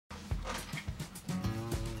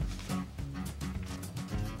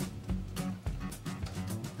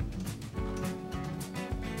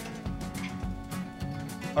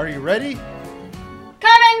Are you ready?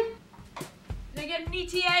 Coming! Can I get an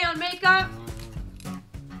ETA on makeup?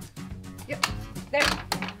 Yep, there.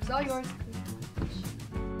 It's all yours.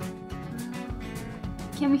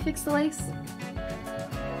 Can we fix the lace?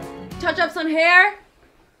 Touch-ups on hair.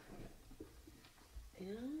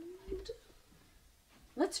 And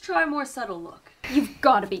let's try a more subtle look. You've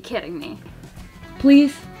got to be kidding me.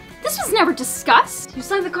 Please? This was never discussed. You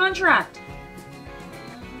signed the contract.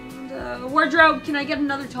 And wardrobe, can I get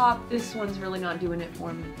another top? This one's really not doing it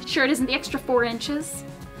for me. Sure it isn't the extra 4 inches.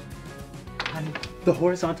 Honey, the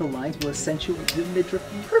horizontal lines will accentuate the midriff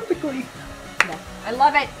perfectly. I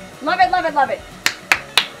love it. Love it, love it, love it.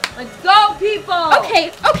 Let's go, people!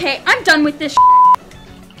 Okay, I'm done with this.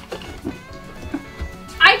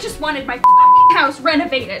 I just wanted my house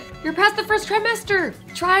renovated. You're past the first trimester.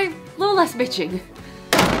 Try a little less bitching.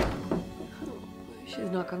 She's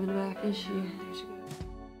not coming back, is she?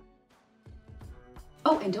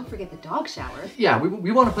 Oh, and don't forget the dog shower. Yeah,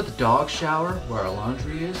 we want to put the dog shower where our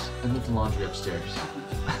laundry is and move the laundry upstairs.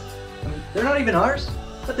 I mean, they're not even ours,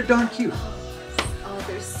 but they're darn cute. Oh,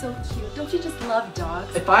 they're so cute. Don't you just love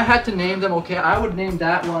dogs? If I had to name them, okay, I would name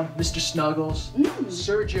that one Mr. Snuggles,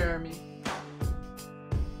 Sir Jeremy.